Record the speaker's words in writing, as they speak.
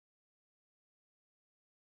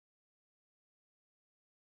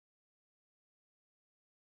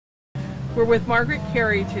We're with Margaret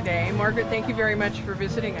Kerry today. Margaret, thank you very much for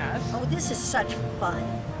visiting us. Oh, this is such fun.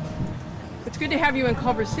 It's good to have you in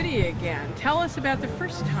Culver City again. Tell us about the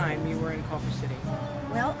first time you were in Culver City.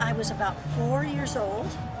 Well, I was about 4 years old,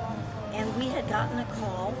 and we had gotten a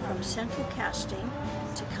call from Central Casting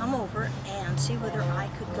to come over and see whether I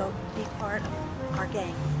could go be part of our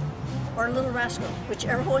gang, or Little Rascals,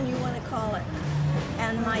 whichever one you want to call it.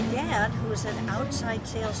 And my dad, who was an outside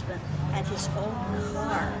salesman, had his own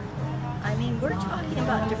car. I mean, we're talking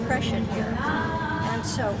about depression here. And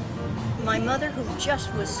so my mother, who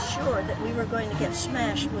just was sure that we were going to get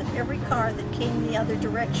smashed with every car that came the other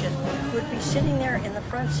direction, would be sitting there in the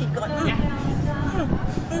front seat going,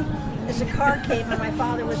 as a car came, and my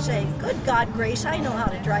father would say, "Good God, Grace, I know how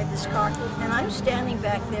to drive this car." And I'm standing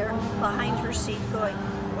back there behind her seat going,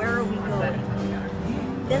 "Where are we going?"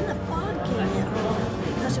 Then the fog came in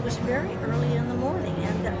because it was very early in the morning,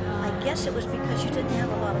 and I guess it was because you didn't have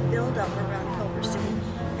a lot of buildup around Culver City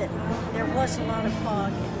that there was a lot of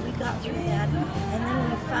fog, and we got through that, and then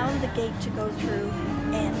we found the gate to go through,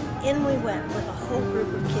 and in we went with a whole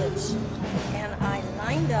group of kids. And I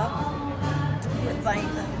lined up with my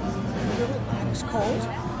I was cold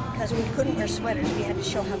because we couldn't wear sweaters. We had to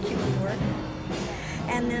show how cute we were.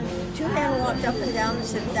 And then two men walked up and down and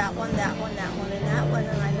said, "That one, that one, that one, and that one."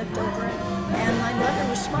 And I looked over and my mother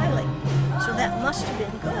was smiling. So that must have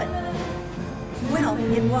been good. Well,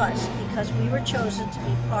 it was, because we were chosen to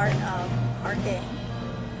be part of our gang.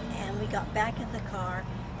 And we got back in the car,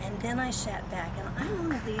 and then I sat back, and I'm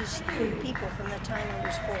one of these people from the time I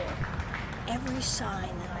was 4. Every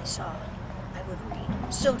sign that I saw, I would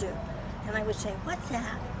read, still do. And I would say, "What's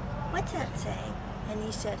that? What's that say?" And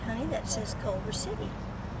he said, "Honey, that says Culver City."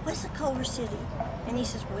 "What's the Culver City?" And he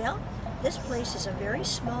says, "Well, this place is a very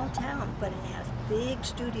small town, but it has big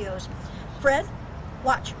studios. Fred,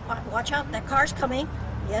 watch out, that car's coming."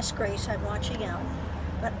 "Yes, Grace, I'm watching out."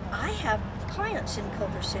 But I have clients in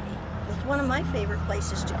Culver City. It's one of my favorite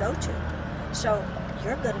places to go to. "So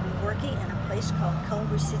you're going to be working in a place called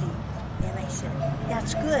Culver City." And I said,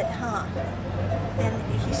 "That's good, huh?" And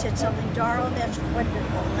he said something, "Darla, that's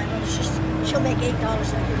wonderful." And I went, "She'll make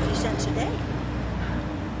 $8.50 a day."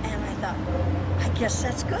 And I thought, I guess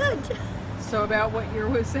that's good. So about what year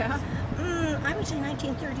was that? I would say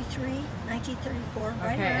 1933, 1934,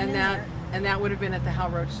 right Okay, around and in that there. and that would have been at the Hal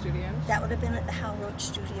Roach Studios? That would have been at the Hal Roach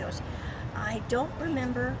Studios. I don't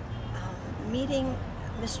remember meeting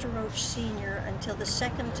Mr. Roach Sr. until the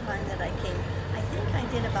second time that I came. I think I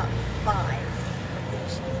did about 5 of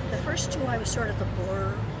these. The first 2 I was sort of the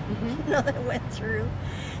blur, that I went through.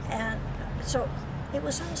 And so it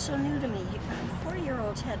was all so new to me.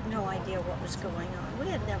 4-year-olds had no idea what was going on.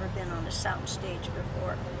 We had never been on a sound stage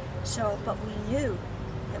before. So, but we knew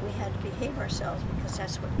that we had to behave ourselves because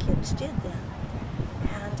that's what kids did then.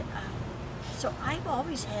 And so I've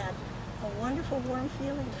always had a wonderful, warm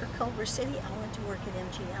feeling for Culver City. I went to work at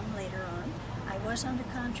MGM later on. I was under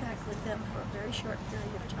contract with them for a very short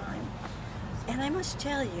period of time. And I must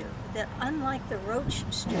tell you that unlike the Roach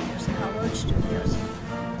Studios, the Hal Roach Studios,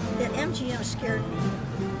 that MGM scared me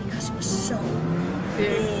because it was so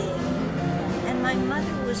big. And my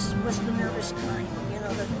mother was the nervous kind,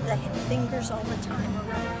 the fingers all the time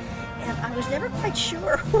around. And I was never quite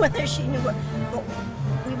sure whether she knew what, but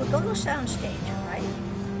we would go to a sound stage, right?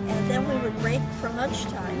 And then we would break for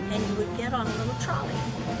lunchtime, and you would get on a little trolley.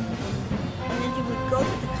 And then you would go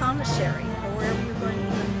to the commissary, or wherever you were going to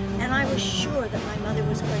eat. And I was sure that my mother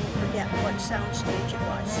was going to forget what sound stage it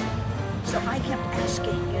was. So I kept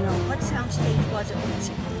asking, what sound stage was it?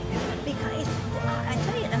 Because I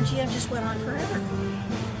tell you, MGM just went on forever.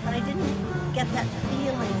 But I didn't get that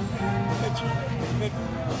feeling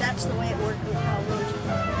that's the way it worked with Hal Roach.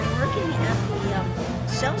 And working at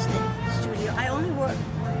the Cell Studio, I only worked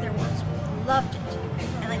there once. Loved it.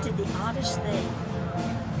 And I did the oddest thing.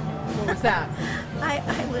 What was that?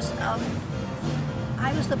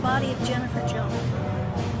 I was the body of Jennifer Jones.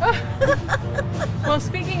 Well,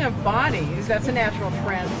 speaking of bodies, that's a natural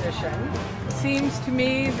transition. Seems to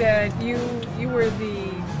me that you were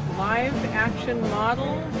the live action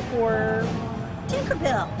model for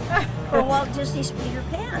Tinkerbell for Walt Disney's Peter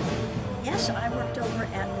Pan. Yes, I worked over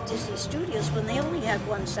at the Disney Studios when they only had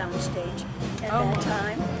one sound stage at that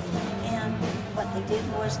time. And what they did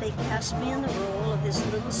was they cast me in the role of this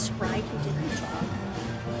little sprite who didn't talk,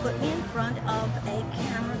 put me in front of a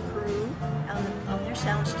camera crew on their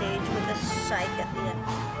sound stage with a psych at the end,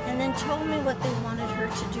 and then told me what they wanted her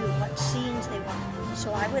to do, what scenes they wanted.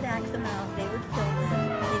 So I would act them out, they would film them,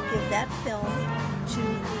 they'd give that film to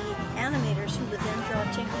the animators who would then draw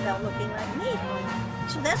Tinkerbell looking like me.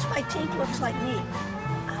 So that's why Tink looks like me.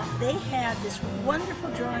 they had this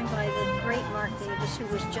wonderful drawing by the great Mark Davis, who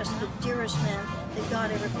was just the dearest man that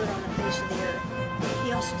God ever put on the face of the earth.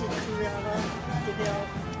 He also did Cruella de Vil.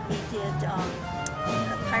 He did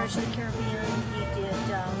Pirates of the Caribbean. He did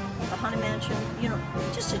the Haunted Mansion. You know,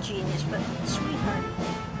 just a genius, but sweetheart.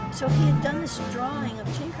 So he had done this drawing of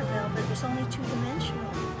Tinkerbell, but it was only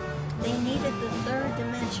two-dimensional. They needed the third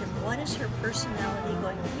dimension. What is her personality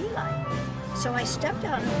going to be like? So I stepped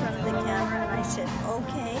out in front of the camera and I said,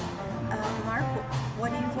 okay, Mark, what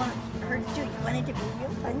do you want her to do? You want it to be real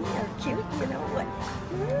funny or cute? You know, what,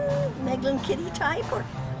 Megalyn Kitty type?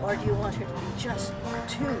 Or do you want her to be just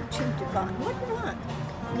too divine? What do you want?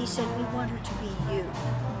 And he said, we want her to be you.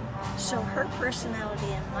 So her personality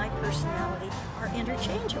and my personality are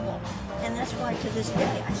interchangeable. And that's why to this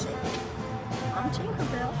day I say, I'm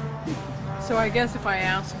Tinkerbell. So I guess if I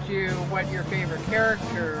asked you what your favorite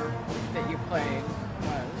character that you played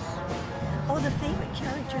was? Oh, the favorite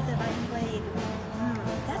character that I played?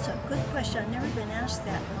 That's a good question. I've never been asked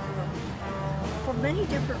that before. For many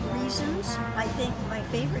different reasons, I think my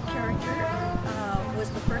favorite character was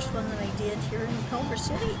the first one that I did here in Culver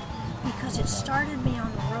City, because it started me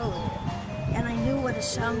on the road, and I knew what a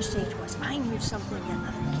soundstage was. I knew something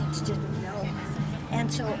that other kids didn't know.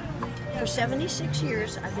 And so for 76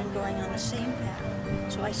 years, I've been going on the same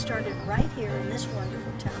path. So I started right here in this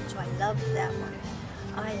wonderful town, so I loved that one.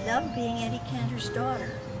 I loved being Eddie Cantor's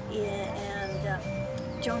daughter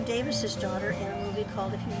and Joan Davis's daughter in a movie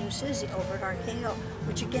called If You Knew Susie over at RKO,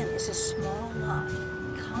 which again is a small lot,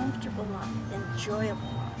 comfortable lot, enjoyable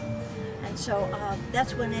lot. And so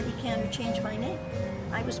that's when Eddie Cantor changed my name.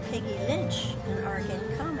 I was Peggy Lynch in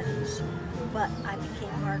Argand Comedies, but I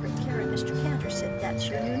became Margaret Kerry. Mr. Cantor said, that's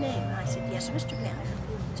your new name. And I said, yes, Mr. Cantor.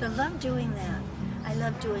 So I love doing that. I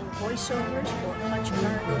love doing voiceovers for Hutch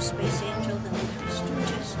Cargo, Space Angel, the Three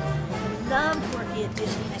Stooges. I loved working at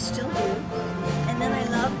Disney, I still do. And then I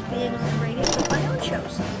loved being on the radio with my own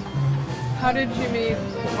shows. How did you meet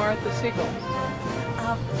Martha Siegel?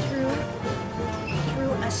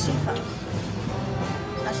 Through ASIFA,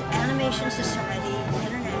 Animation Society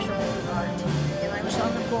International for Art, and I was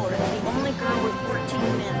on the board, the only girl with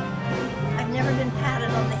 14 men. I've never been patted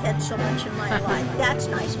on the head so much in my life. That's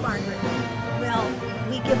nice, Margaret. Well,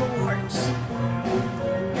 we give awards,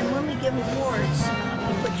 and when we give awards,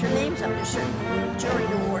 we put your names up. There's certain jury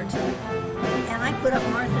awards, and I put up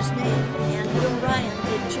Martha's name, and Will Ryan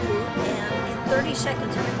did too, and in 30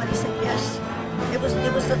 seconds everybody said yes. It was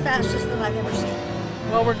the fastest that I've ever seen.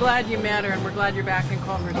 Well, we're glad you met her, and we're glad you're back in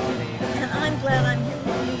Culver City. And I'm glad I'm here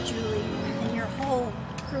with you, Julie, and your whole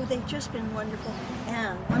crew. They've just been wonderful.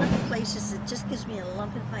 And one of the places that just gives me a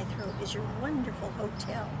lump in my throat is your wonderful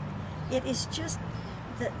hotel. It is just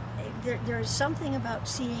that there is something about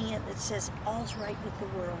seeing it that says all's right with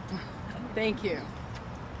the world. Thank you.